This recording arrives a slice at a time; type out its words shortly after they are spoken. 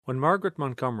When Margaret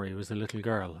Montgomery was a little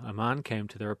girl, a man came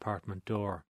to their apartment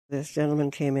door. This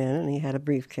gentleman came in and he had a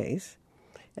briefcase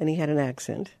and he had an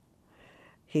accent.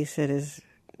 He said, "Is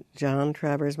John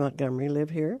Travers Montgomery live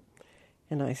here?"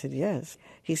 And I said, "Yes."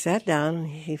 He sat down and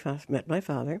he met my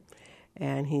father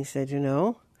and he said, "You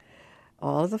know,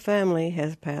 all of the family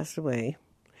has passed away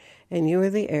and you are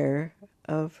the heir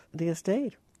of the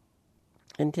estate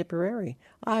in Tipperary."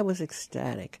 I was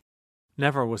ecstatic.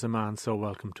 Never was a man so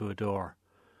welcome to a door.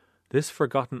 This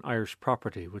forgotten Irish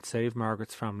property would save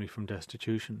Margaret's family from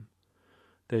destitution.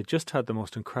 They had just had the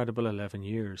most incredible 11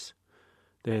 years.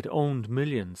 They had owned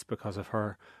millions because of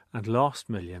her and lost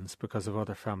millions because of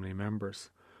other family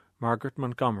members. Margaret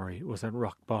Montgomery was at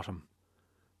rock bottom.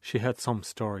 She had some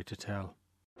story to tell.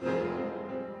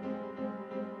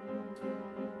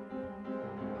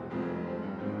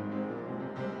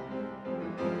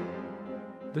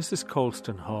 This is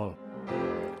Colston Hall,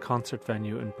 a concert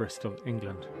venue in Bristol,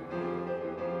 England.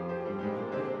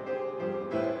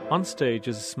 On stage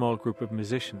is a small group of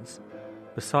musicians.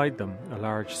 Beside them, a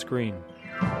large screen.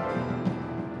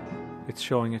 It's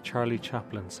showing a Charlie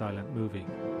Chaplin silent movie.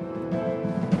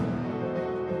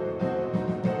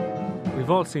 We've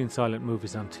all seen silent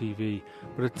movies on TV,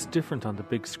 but it's different on the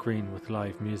big screen with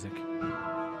live music.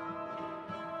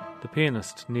 The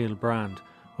pianist, Neil Brand,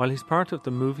 while he's part of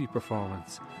the movie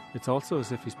performance, it's also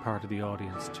as if he's part of the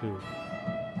audience too.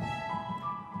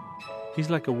 He's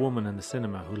like a woman in the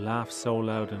cinema who laughs so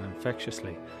loud and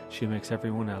infectiously she makes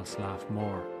everyone else laugh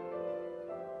more.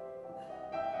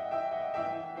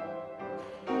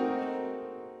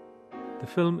 The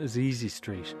film is Easy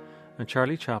Street, and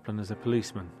Charlie Chaplin is a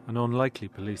policeman, an unlikely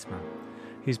policeman.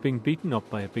 He's being beaten up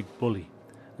by a big bully,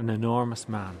 an enormous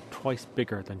man, twice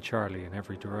bigger than Charlie in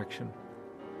every direction.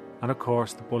 And of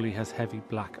course the bully has heavy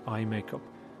black eye makeup.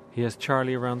 He has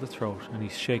Charlie around the throat and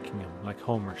he's shaking him like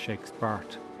Homer shakes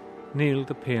Bart. Neil,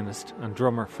 the pianist, and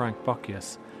drummer Frank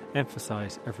Bocchius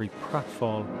emphasise every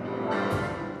pratfall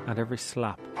and every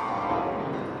slap.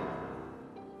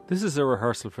 This is a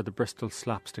rehearsal for the Bristol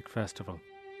Slapstick Festival,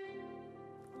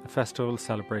 a festival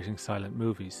celebrating silent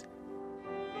movies.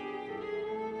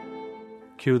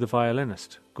 Cue the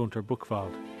violinist, Gunter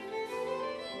Buchwald.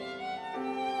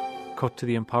 Cut to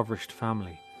the impoverished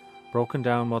family, broken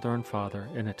down mother and father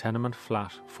in a tenement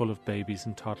flat full of babies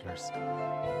and toddlers.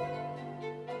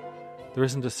 There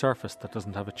isn't a surface that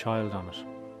doesn't have a child on it.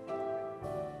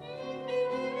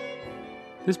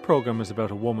 This programme is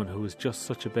about a woman who was just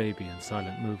such a baby in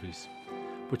silent movies,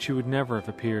 but she would never have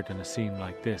appeared in a scene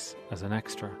like this as an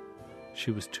extra.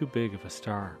 She was too big of a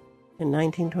star. In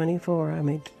 1924, I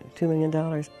made $2 million.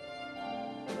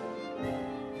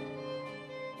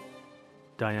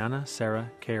 Diana Serra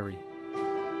Carey.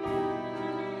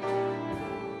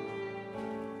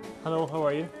 Hello, how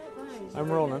are you? I'm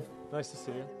Ronan. Nice to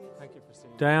see you. Thank you for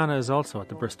seeing me. Diana is also at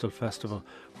the Bristol Festival,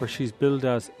 where she's billed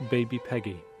as Baby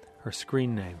Peggy, her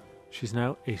screen name. She's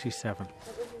now 87.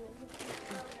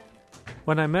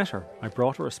 When I met her, I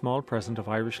brought her a small present of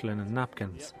Irish linen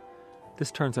napkins.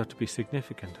 This turns out to be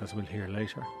significant, as we'll hear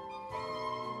later.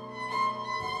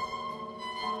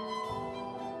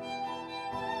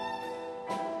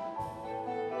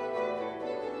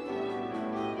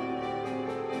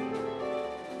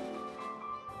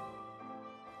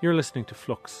 You're listening to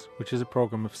Flux, which is a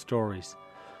programme of stories.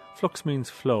 Flux means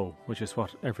flow, which is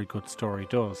what every good story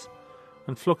does.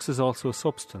 And flux is also a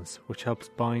substance which helps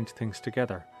bind things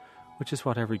together, which is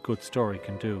what every good story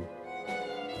can do.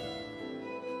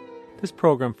 This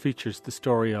programme features the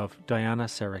story of Diana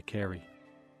Serra Carey.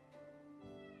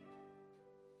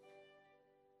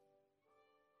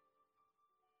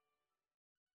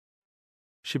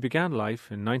 She began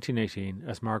life in 1918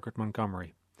 as Margaret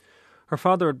Montgomery. Her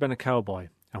father had been a cowboy,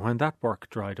 and when that work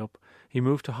dried up, he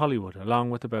moved to Hollywood along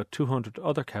with about 200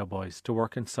 other cowboys to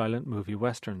work in silent movie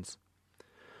westerns.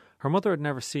 Her mother had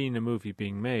never seen a movie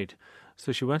being made,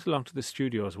 so she went along to the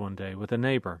studios one day with a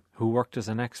neighbour who worked as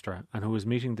an extra and who was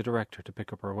meeting the director to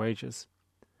pick up her wages.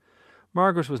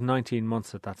 Margaret was 19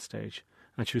 months at that stage,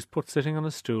 and she was put sitting on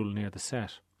a stool near the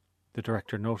set. The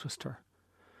director noticed her.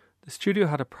 The studio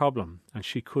had a problem, and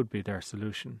she could be their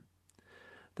solution.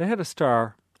 They had a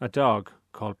star, a dog,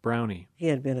 called Brownie. He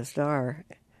had been a star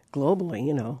globally,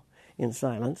 in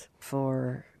silence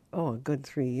for, a good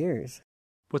 3 years.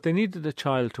 But they needed a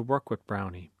child to work with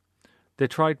Brownie. They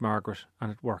tried Margaret,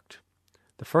 and it worked.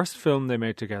 The first film they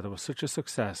made together was such a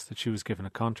success that she was given a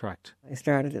contract. I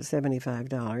started at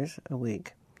 $75 a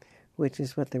week, which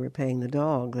is what they were paying the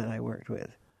dog that I worked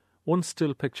with. One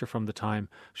still picture from the time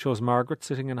shows Margaret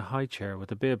sitting in a high chair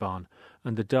with a bib on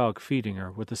and the dog feeding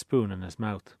her with a spoon in his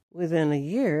mouth. Within a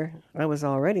year, I was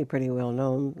already pretty well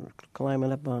known,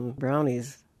 climbing up on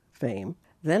Brownie's fame.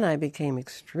 Then I became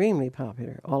extremely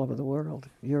popular all over the world,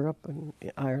 Europe and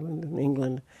Ireland and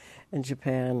England and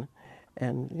Japan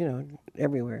and,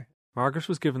 everywhere. Margaret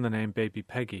was given the name Baby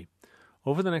Peggy.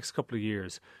 Over the next couple of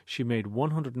years, she made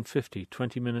 150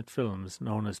 20-minute films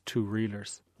known as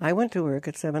two-reelers. I went to work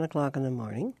at 7 o'clock in the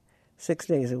morning, 6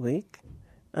 days a week,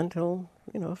 until,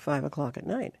 5 o'clock at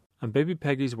night. And Baby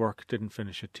Peggy's work didn't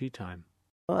finish at tea time.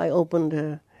 I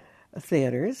opened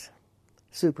theaters,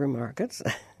 supermarkets.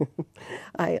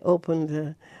 I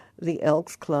opened the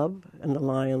Elks Club and the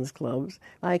Lions Clubs.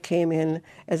 I came in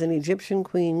as an Egyptian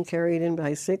queen carried in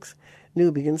by 6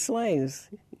 Nubian slaves,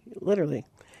 literally.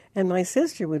 And my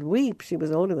sister would weep. She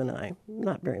was older than I,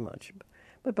 not very much.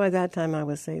 But by that time I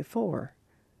was, say, 4.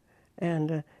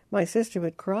 And my sister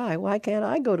would cry, why can't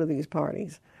I go to these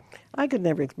parties? I could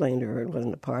never explain to her it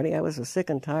wasn't a party. I was so sick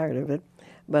and tired of it,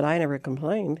 but I never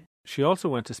complained. She also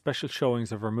went to special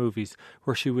showings of her movies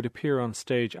where she would appear on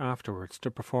stage afterwards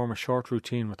to perform a short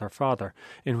routine with her father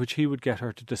in which he would get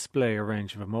her to display a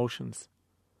range of emotions.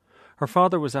 Her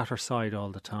father was at her side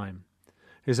all the time.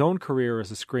 His own career as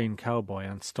a screen cowboy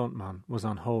and stuntman was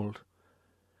on hold.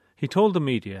 He told the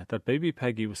media that Baby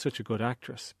Peggy was such a good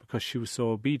actress because she was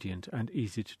so obedient and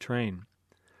easy to train.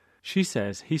 She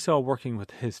says he saw working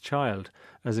with his child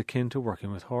as akin to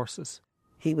working with horses.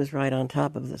 He was right on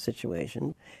top of the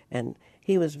situation, and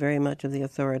he was very much of the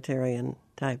authoritarian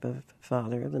type of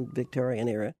father of the Victorian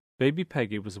era. Baby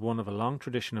Peggy was one of a long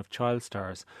tradition of child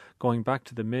stars going back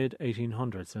to the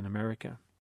mid-1800s in America.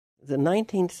 The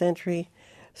 19th century,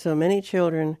 so many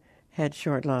children had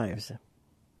short lives.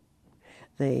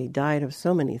 They died of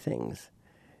so many things,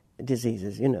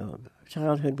 diseases,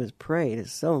 Childhood was prey to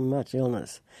so much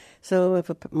illness. So if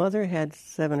a mother had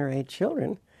 7 or 8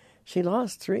 children, she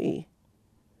lost 3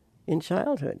 in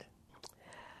childhood.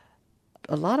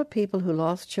 A lot of people who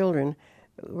lost children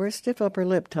were stiff upper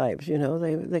lip types,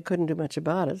 They couldn't do much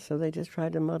about it, so they just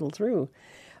tried to muddle through.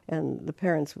 And the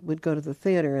parents would go to the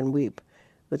theater and weep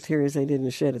the tears they didn't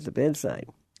shed at the bedside.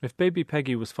 If Baby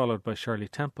Peggy was followed by Shirley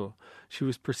Temple, she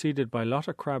was preceded by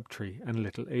Lotta Crabtree and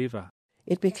Little Ava.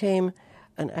 It became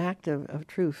an act of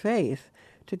true faith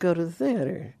to go to the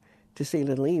theater to see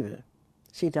Little Eva.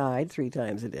 She died 3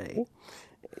 times a day,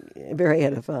 very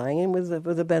edifying, and with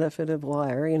the benefit of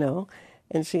wire,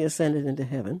 and she ascended into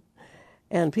heaven.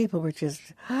 And people were just,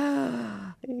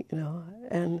 but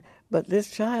this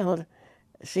child,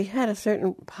 she had a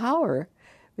certain power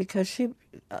because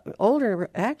older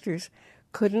actors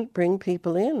couldn't bring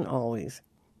people in always,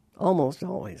 almost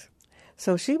always.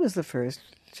 So she was the first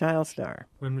child star.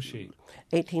 When was she?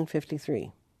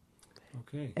 1853.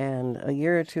 Okay. And a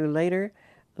year or 2 later,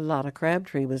 Lotta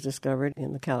Crabtree was discovered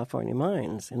in the California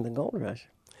mines in the gold rush.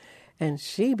 And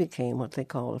she became what they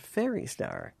call a fairy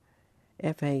star,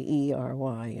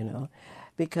 F-A-E-R-Y,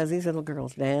 because these little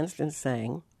girls danced and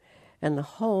sang, and the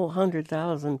whole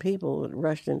 100,000 people that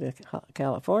rushed into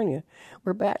California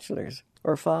were bachelors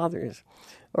or fathers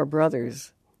or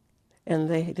brothers, and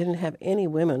they didn't have any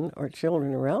women or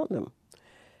children around them.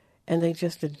 And they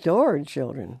just adored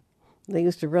children. They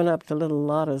used to run up to little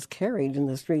Lotta's carriage in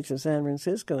the streets of San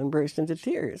Francisco and burst into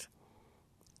tears.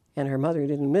 And her mother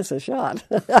didn't miss a shot.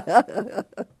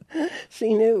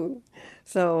 She knew.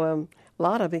 So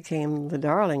Lotta became the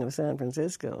darling of San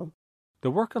Francisco.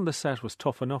 The work on the set was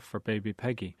tough enough for Baby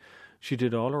Peggy. She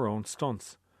did all her own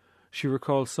stunts. She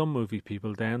recalls some movie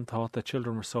people then thought that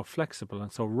children were so flexible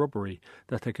and so rubbery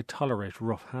that they could tolerate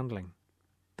rough handling.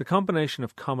 The combination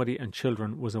of comedy and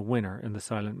children was a winner in the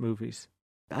silent movies.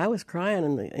 I was crying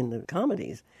in the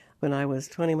comedies when I was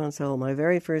 20 months old. My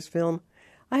very first film,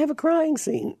 I have a crying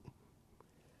scene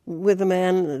with a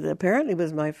man that apparently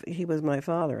was my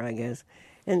father, I guess.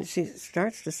 And she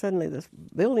starts to suddenly, this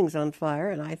building's on fire,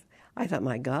 and I thought,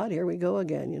 my God, here we go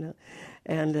again,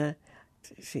 And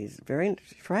she's very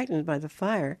frightened by the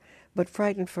fire, but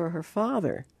frightened for her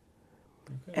father.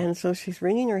 Okay. And so she's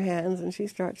wringing her hands, and she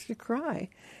starts to cry.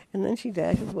 And then she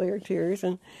dashes away her tears,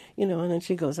 and then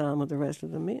she goes on with the rest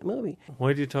of the movie.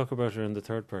 Why do you talk about her in the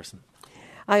third person?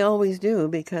 I always do,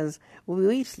 because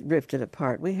we drifted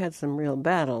apart. We had some real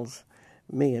battles,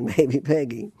 me and Baby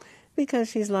Peggy, because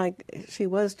she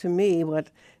was to me what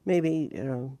maybe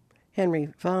Henry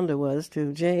Fonda was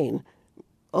to Jane,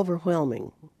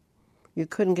 overwhelming. You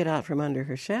couldn't get out from under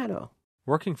her shadow.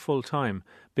 Working full-time,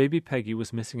 Baby Peggy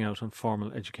was missing out on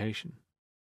formal education.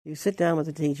 You sit down with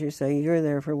the teacher, say you're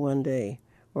there for 1 day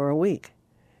or a week,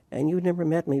 and you've never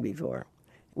met me before.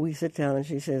 We sit down and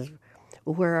she says,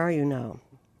 "Well, where are you now?"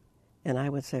 And I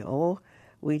would say, "Oh,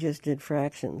 we just did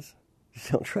fractions."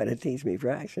 Don't try to teach me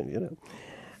fractions, you know.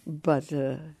 But,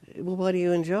 well, what do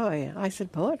you enjoy? I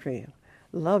said, poetry.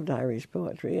 Loved Irish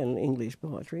poetry and English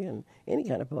poetry and any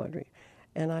kind of poetry.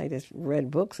 And I just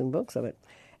read books and books of it.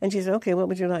 And she said, "Okay, what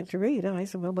would you like to read?" And I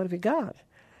said, "Well, what have you got?"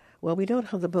 "Well, we don't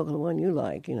have the book, the one you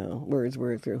like, you know,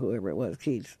 Wordsworth or whoever it was,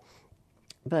 Keats.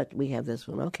 But we have this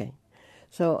one." "Okay."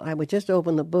 So I would just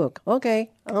open the book.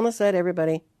 "Okay, on the set,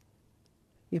 everybody."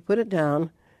 You put it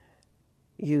down.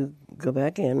 You go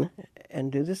back in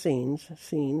and do the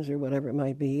scenes or whatever it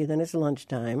might be. Then it's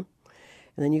lunchtime.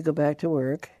 And then you go back to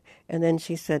work. And then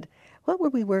she said, "What were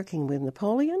we working with,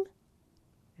 Napoleon?"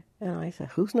 And I said,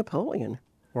 "Who's Napoleon?"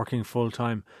 Working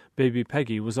full-time, baby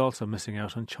Peggy was also missing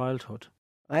out on childhood.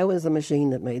 I was the machine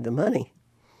that made the money.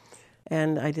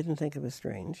 And I didn't think it was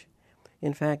strange.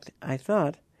 In fact, I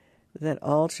thought that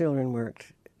all children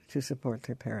worked to support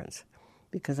their parents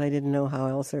because I didn't know how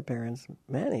else their parents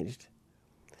managed.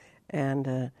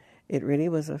 And it really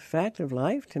was a fact of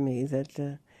life to me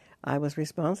that I was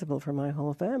responsible for my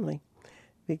whole family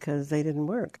because they didn't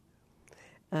work.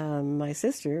 My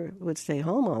sister would stay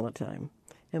home all the time.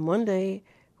 And one day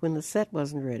when the set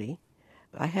wasn't ready,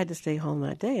 I had to stay home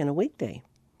that day on a weekday.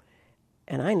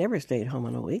 And I never stayed home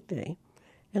on a weekday.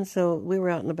 And so we were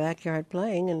out in the backyard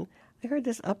playing, and I heard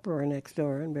this uproar next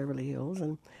door in Beverly Hills.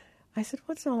 And I said,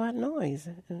 "What's all that noise?"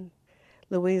 And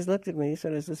Louise looked at me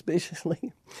sort of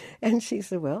suspiciously, and she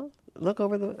said, "Well, look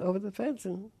over the fence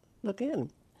and look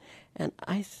in." And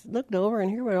I looked over,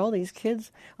 and here were all these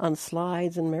kids on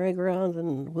slides and merry-go-rounds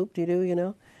and whoop-de-doo, you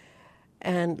know.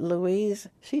 And Louise,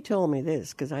 she told me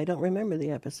this, because I don't remember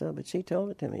the episode, but she told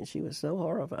it to me, and she was so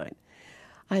horrified.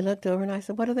 I looked over, and I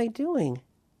said, "What are they doing?"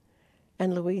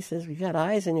 And Louise says, "You got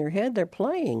eyes in your head, they're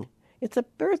playing. It's a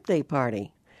birthday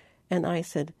party." And I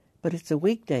said, "But it's a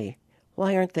weekday.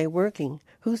 Why aren't they working?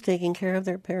 Who's taking care of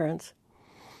their parents?"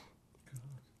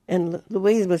 And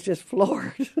Louise was just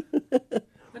floored.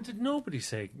 And did nobody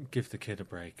say, give the kid a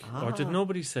break? Or did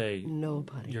nobody say,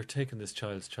 nobody, you're taking this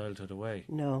child's childhood away?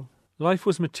 No. Life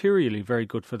was materially very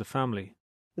good for the family.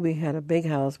 We had a big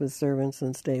house with servants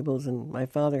and stables, and my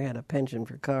father had a penchant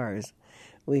for cars.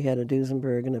 We had a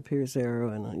Duesenberg and a Pierce Arrow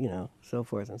and, you know, so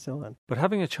forth and so on. But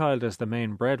having a child as the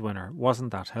main breadwinner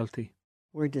wasn't that healthy.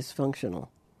 We're dysfunctional.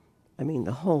 I mean,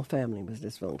 the whole family was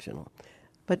dysfunctional.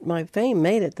 But my fame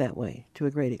made it that way to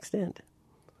a great extent.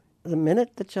 The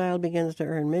minute the child begins to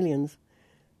earn millions,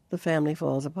 the family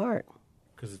falls apart.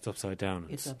 Because it's upside down.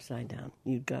 It's upside down.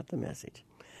 You got the message.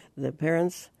 The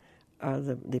parents are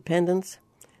the dependents.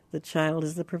 The child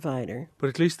is the provider. But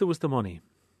at least there was the money.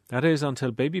 That is,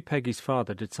 until baby Peggy's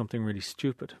father did something really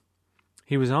stupid.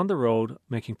 He was on the road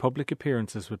making public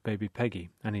appearances with baby Peggy,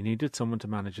 and he needed someone to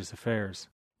manage his affairs.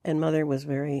 And Mother was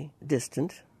very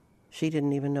distant. She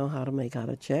didn't even know how to make out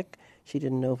a check. She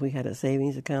didn't know if we had a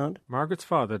savings account. Margaret's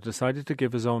father decided to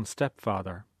give his own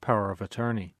stepfather power of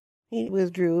attorney. He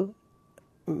withdrew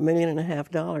 $1.5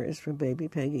 million from baby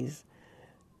Peggy's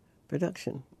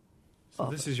production. So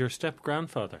this is your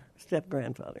step-grandfather?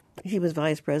 Step-grandfather. He was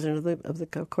vice president of the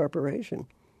corporation.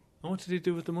 And what did he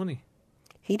do with the money?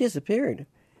 He disappeared.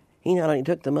 He not only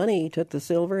took the money, he took the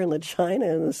silver and the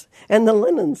china and the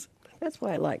linens. That's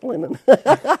why I like linen.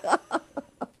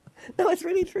 No, it's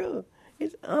really true.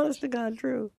 It's honest to God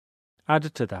true.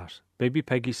 Added to that, baby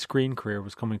Peggy's screen career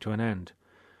was coming to an end.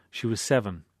 She was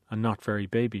 7 and not very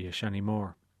babyish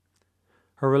anymore.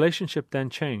 Her relationship then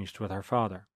changed with her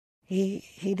father.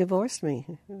 He divorced me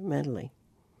mentally.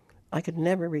 I could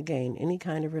never regain any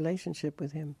kind of relationship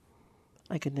with him.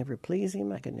 I could never please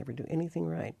him. I could never do anything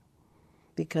right.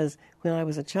 Because when I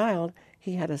was a child,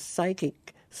 he had a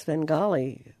psychic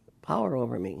Svengali power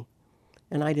over me.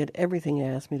 And I did everything he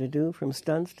asked me to do, from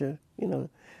stunts to,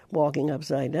 walking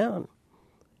upside down.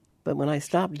 But when I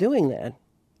stopped doing that,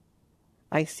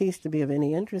 I ceased to be of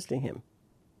any interest to him.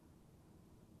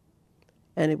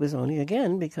 And it was only,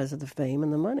 again, because of the fame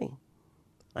and the money.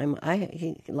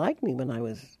 He liked me when I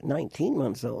was 19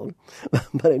 months old,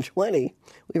 but at 20,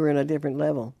 we were in a different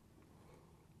level.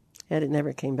 And it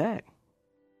never came back.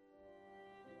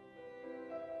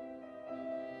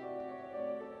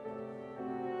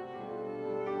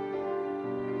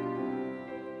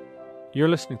 You're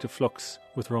listening to Flux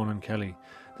with Ronan Kelly.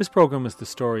 This programme is the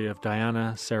story of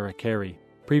Diana Serra Carey,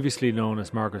 previously known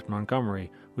as Margaret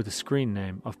Montgomery, with the screen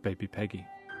name of Baby Peggy.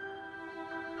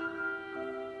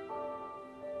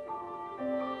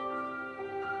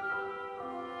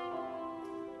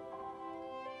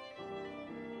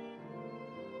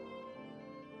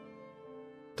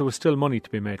 There was still money to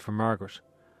be made for Margaret.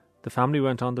 The family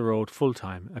went on the road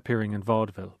full-time, appearing in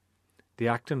vaudeville. The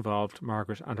act involved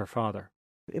Margaret and her father.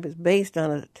 It was based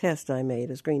on a test I made,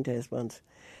 a screen test once.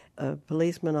 A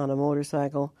policeman on a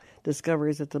motorcycle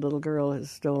discovers that the little girl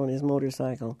has stolen his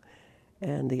motorcycle,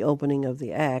 and the opening of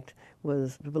the act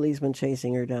was the policeman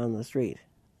chasing her down the street,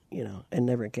 and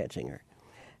never catching her.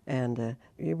 And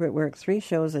you worked 3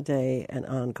 shows a day and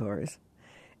encores,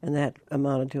 and that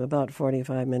amounted to about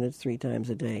 45 minutes 3 times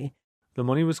a day. The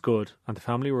money was good, and the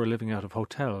family were living out of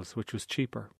hotels, which was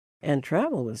cheaper. And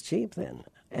travel was cheap then,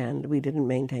 and we didn't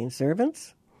maintain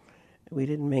servants. We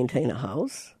didn't maintain a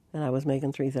house, and I was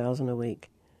making $3,000 a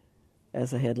week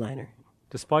as a headliner.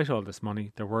 Despite all this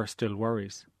money, there were still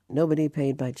worries. Nobody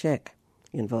paid by check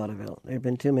in vaudeville. There had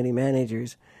been too many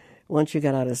managers. Once you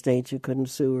got out of state, you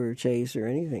couldn't sue or chase or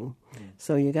anything.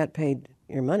 So you got paid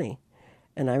your money.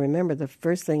 And I remember the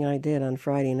first thing I did on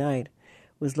Friday night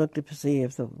was look to see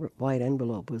if the white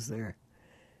envelope was there.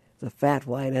 The fat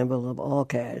white envelope, all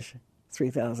cash,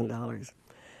 $3,000.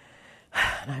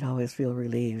 And I'd always feel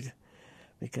relieved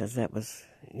because that was,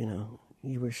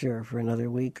 you were sure for another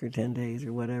week or 10 days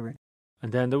or whatever.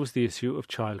 And then there was the issue of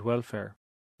child welfare.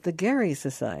 The Gary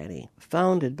Society,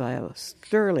 founded by a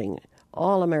sterling,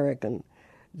 all-American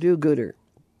do-gooder,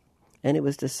 and it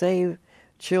was to save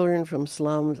children from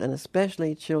slums, and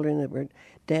especially children that were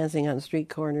dancing on street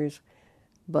corners,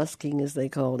 busking as they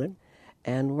called it,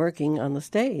 and working on the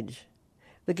stage.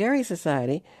 The Gary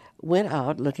Society went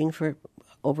out looking for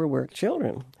overworked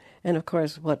children. And of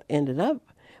course what ended up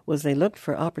was they looked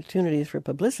for opportunities for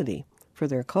publicity for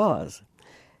their cause.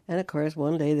 And of course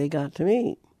one day they got to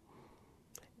me.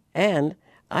 And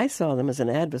I saw them as an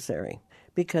adversary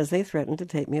because they threatened to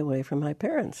take me away from my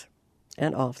parents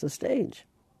and off the stage.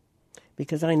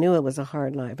 Because I knew it was a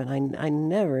hard life, and I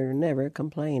never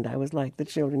complained. I was like the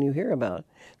children you hear about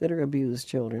that are abused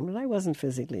children, but I wasn't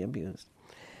physically abused.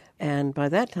 And by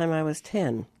that time I was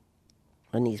 10,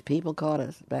 and these people caught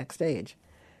us backstage.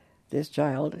 This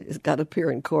child has got to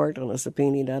appear in court on a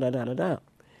subpoena, da-da-da-da-da.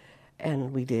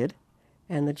 And we did.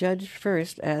 And the judge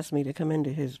first asked me to come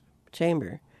into his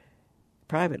chamber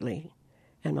privately,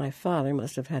 and my father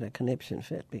must have had a conniption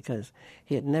fit because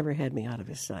he had never had me out of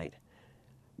his sight,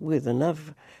 with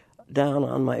enough down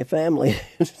on my family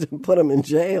to put them in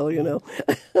jail,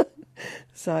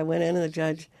 So I went in, and the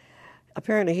judge,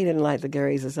 apparently he didn't like the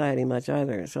Gary Society much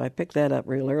either, so I picked that up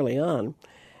real early on.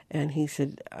 And he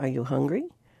said, "Are you hungry?"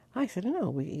 I said,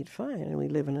 "No, we eat fine, and we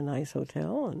live in a nice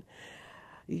hotel, and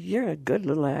you're a good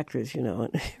little actress,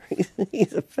 and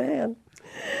he's a fan."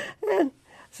 And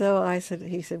so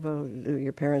he said, "Well, do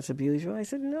your parents abuse you?" I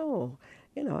said, "No."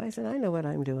 I said, "I know what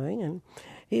I'm doing," and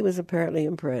he was apparently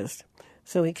impressed.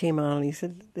 So he came on and he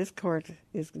said, "This court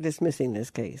is dismissing this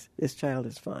case. This child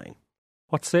is fine."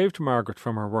 What saved Margaret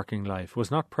from her working life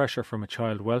was not pressure from a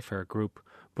child welfare group,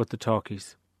 but the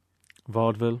talkies.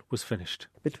 Vaudeville was finished.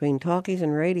 Between talkies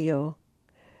and radio,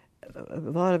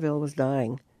 vaudeville was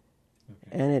dying,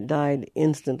 and it died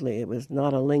instantly. It was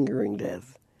not a lingering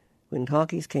death. When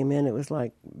talkies came in, it was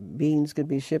like beans could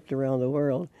be shipped around the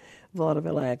world.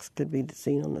 Vaudeville acts could be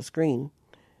seen on the screen.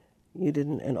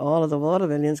 And all of the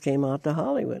vaudevillians came out to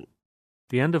Hollywood.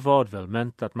 The end of vaudeville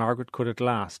meant that Margaret could at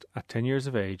last, at 10 years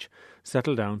of age,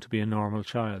 settle down to be a normal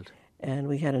child. And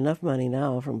we had enough money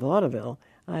now from vaudeville.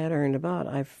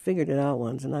 I figured it out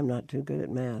once, and I'm not too good at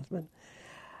math, but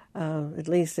at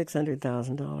least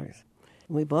 $600,000.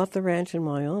 We bought the ranch in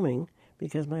Wyoming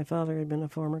because my father had been a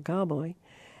former cowboy,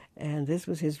 and this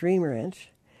was his dream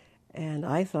ranch, and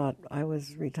I thought I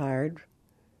was retired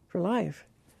for life,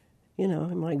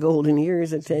 in my golden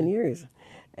years at 10 years.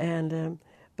 And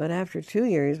but after 2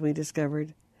 years, we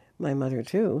discovered, my mother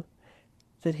too,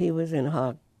 that he was in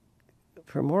hock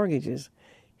for mortgages.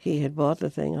 He had bought the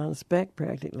thing on spec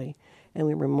practically, and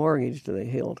we were mortgaged to the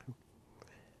hilt.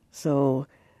 So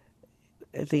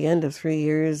at the end of 3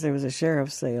 years, there was a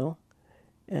sheriff's sale,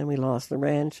 and we lost the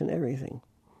ranch and everything.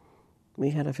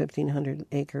 We had a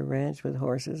 1,500-acre ranch with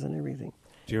horses and everything.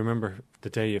 Do you remember the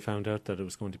day you found out that it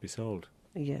was going to be sold?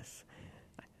 Yes.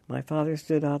 My father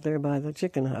stood out there by the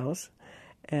chicken house,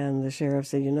 and the sheriff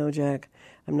said, "Jack,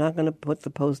 I'm not going to put the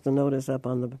postal notice up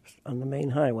on the main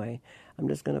highway. I'm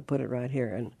just going to put it right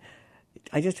here, and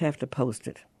I just have to post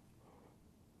it.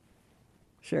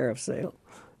 Sheriff's sale."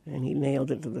 And he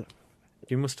nailed it to the...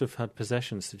 You must have had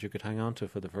possessions that you could hang on to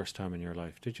for the first time in your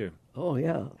life, did you? Oh,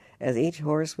 yeah. As each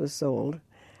horse was sold,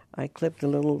 I clipped a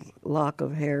little lock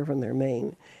of hair from their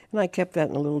mane, and I kept that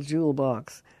in a little jewel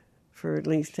box for at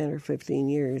least 10 or 15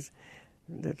 years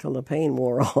until the pain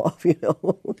wore off,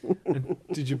 And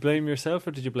did you blame yourself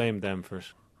or did you blame them for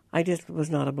it? I just was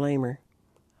not a blamer.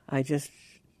 I just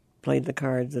played the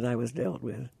cards that I was dealt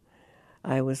with.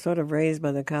 I was sort of raised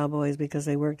by the cowboys because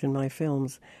they worked in my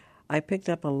films. I picked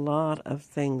up a lot of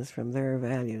things from their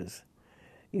values.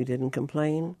 You didn't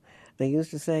complain. They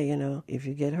used to say, if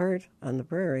you get hurt on the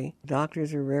prairie,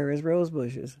 doctors are rare as rose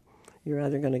bushes. You're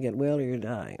either going to get well or you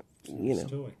die.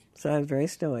 Stoic. So I was very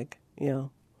stoic, No,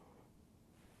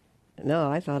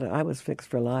 I thought I was fixed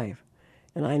for life,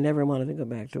 and I never wanted to go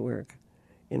back to work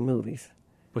in movies.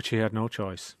 But she had no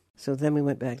choice. So then we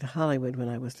went back to Hollywood when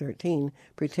I was 13,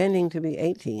 pretending to be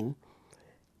 18,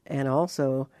 and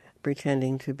also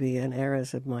pretending to be an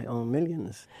heiress of my own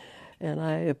millions. And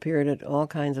I appeared at all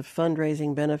kinds of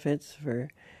fundraising benefits for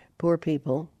poor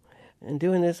people, and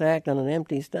doing this act on an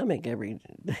empty stomach every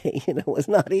day, was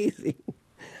not easy.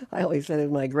 I always said it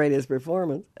was my greatest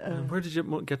performance. And where did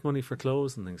you get money for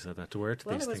clothes and things like that to wear to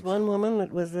these things? Well, there was one woman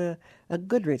that was a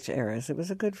Goodrich heiress. It was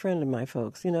a good friend of my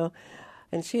folks,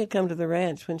 and she had come to the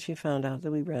ranch when she found out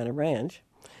that we ran a ranch.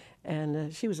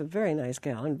 And she was a very nice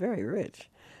gal and very rich.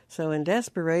 So in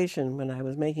desperation, when I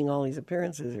was making all these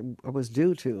appearances, or was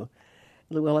due to,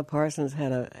 Luella Parsons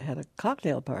had a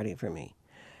cocktail party for me.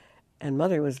 And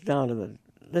Mother was down to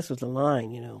this was the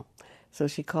line, So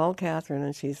she called Catherine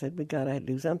and she said, we got to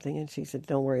do something. And she said,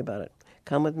 don't worry about it.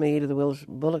 Come with me to the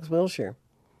Bullock's Wilshire.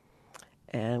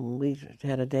 And we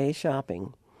had a day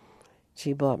shopping.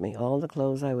 She bought me all the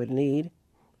clothes I would need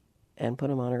and put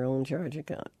them on her own charge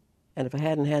account. And if I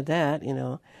hadn't had that,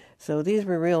 so these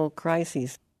were real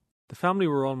crises. The family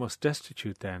were almost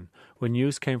destitute then when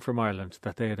news came from Ireland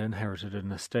that they had inherited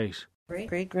an estate.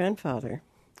 Great-grandfather,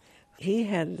 he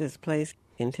had this place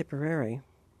in Tipperary.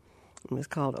 It was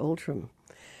called Outram.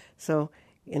 So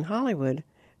in Hollywood,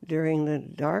 during the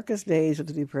darkest days of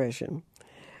the Depression,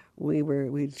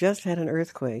 we just had an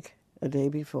earthquake a day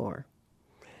before.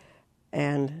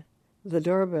 And the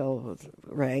doorbell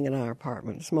rang in our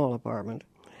apartment, small apartment,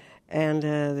 and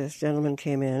this gentleman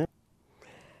came in.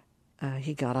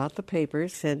 He got out the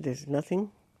papers, said there's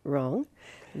nothing wrong.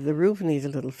 The roof needs a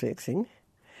little fixing.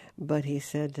 But he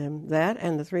said, that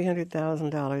and the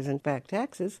 $300,000 in back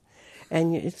taxes,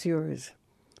 and it's yours.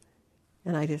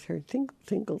 And I just heard tinkle,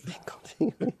 tinkle, tinkle,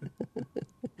 tinkle.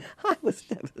 I was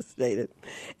devastated.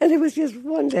 And it was just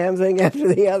one damn thing after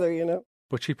the other,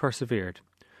 But she persevered.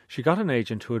 She got an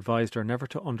agent who advised her never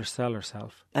to undersell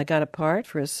herself. I got a part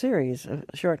for a series of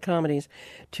short comedies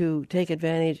to take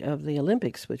advantage of the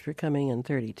Olympics, which were coming in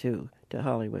 1932 to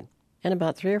Hollywood. And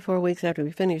about 3 or 4 weeks after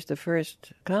we finished the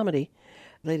first comedy,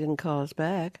 they didn't call us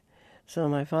back. So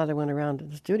my father went around to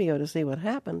the studio to see what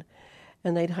happened,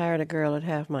 and they'd hired a girl at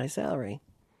half my salary.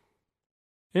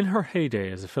 In her heyday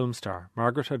as a film star,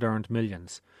 Margaret had earned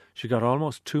millions. She got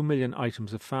almost 2 million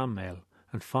items of fan mail,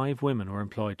 and 5 women were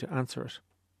employed to answer it.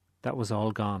 That was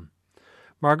all gone.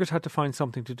 Margaret had to find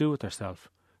something to do with herself.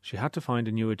 She had to find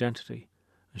a new identity,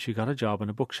 and she got a job in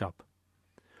a bookshop.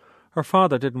 Her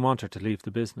father didn't want her to leave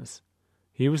the business.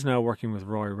 He was now working with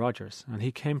Roy Rogers, and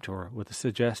he came to her with a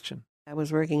suggestion. I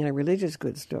was working in a religious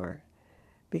goods store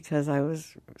because I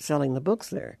was selling the books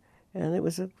there, and it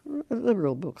was a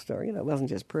liberal bookstore, it wasn't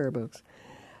just prayer books.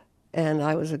 And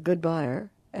I was a good buyer,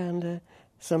 and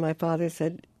so my father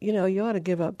said, you ought to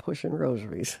give up pushing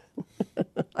rosaries.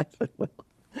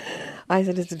 I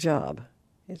said, it's a job.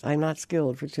 I'm not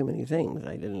skilled for too many things.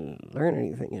 I didn't learn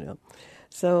anything,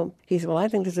 So he said, well, I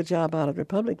think there's a job out of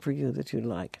Republic for you that you'd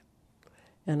like.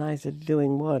 And I said,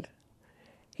 doing what?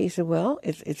 He said, well,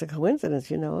 it's a coincidence,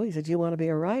 He said, you want to be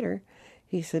a writer?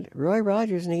 He said, Roy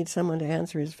Rogers needs someone to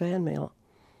answer his fan mail.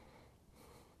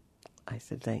 I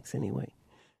said, thanks anyway.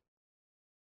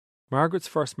 Margaret's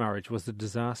first marriage was a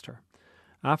disaster.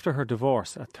 After her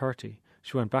divorce at 30,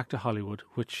 she went back to Hollywood,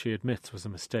 which she admits was a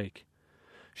mistake.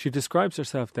 She describes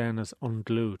herself then as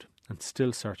unglued and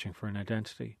still searching for an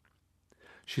identity.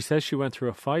 She says she went through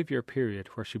a 5-year period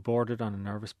where she bordered on a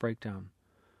nervous breakdown.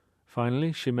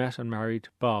 Finally, she met and married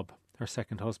Bob, her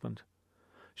second husband.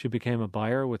 She became a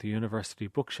buyer with a university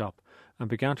bookshop and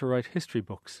began to write history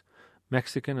books,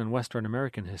 Mexican and Western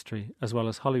American history, as well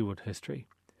as Hollywood history.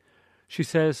 She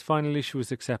says finally she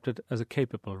was accepted as a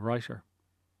capable writer.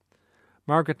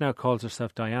 Margaret now calls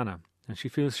herself Diana, and she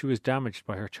feels she was damaged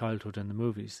by her childhood in the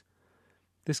movies.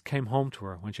 This came home to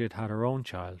her when she had her own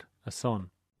child, a son.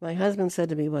 My husband said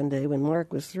to me one day when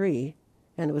Mark was 3,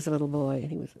 and it was a little boy,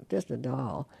 and he was just a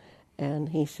doll, and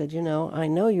he said, I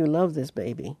know you love this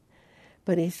baby,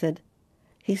 but he said,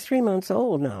 he's 3 months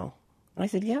old now. I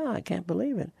said, yeah, I can't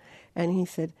believe it. And he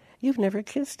said, you've never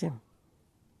kissed him.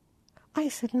 I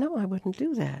said, no, I wouldn't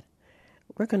do that.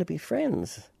 We're going to be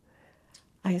friends.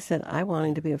 I said, I want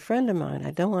him to be a friend of mine.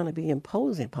 I don't want to be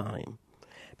imposing upon him.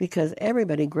 Because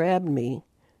everybody grabbed me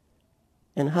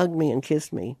and hugged me and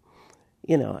kissed me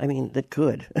that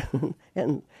could.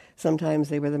 And sometimes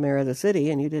they were the mayor of the city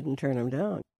and you didn't turn them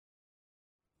down.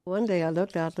 One day I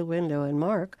looked out the window and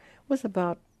Mark was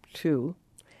about 2,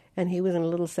 and he was in a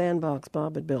little sandbox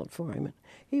Bob had built for him. And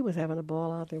he was having a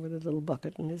ball out there with his little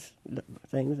bucket and his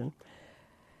things.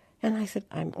 And I said,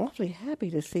 I'm awfully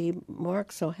happy to see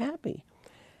Mark so happy.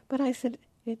 But I said,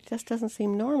 it just doesn't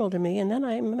seem normal to me, and then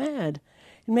I'm mad.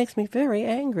 It makes me very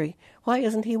angry. Why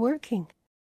isn't he working?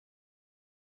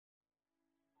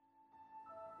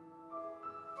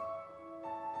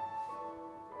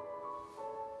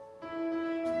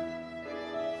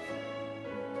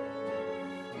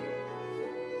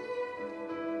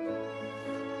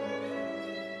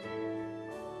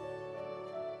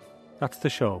 That's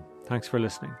the show. Thanks for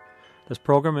listening. There's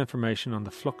programme information on the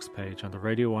Flux page on the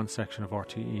Radio 1 section of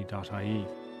rte.ie.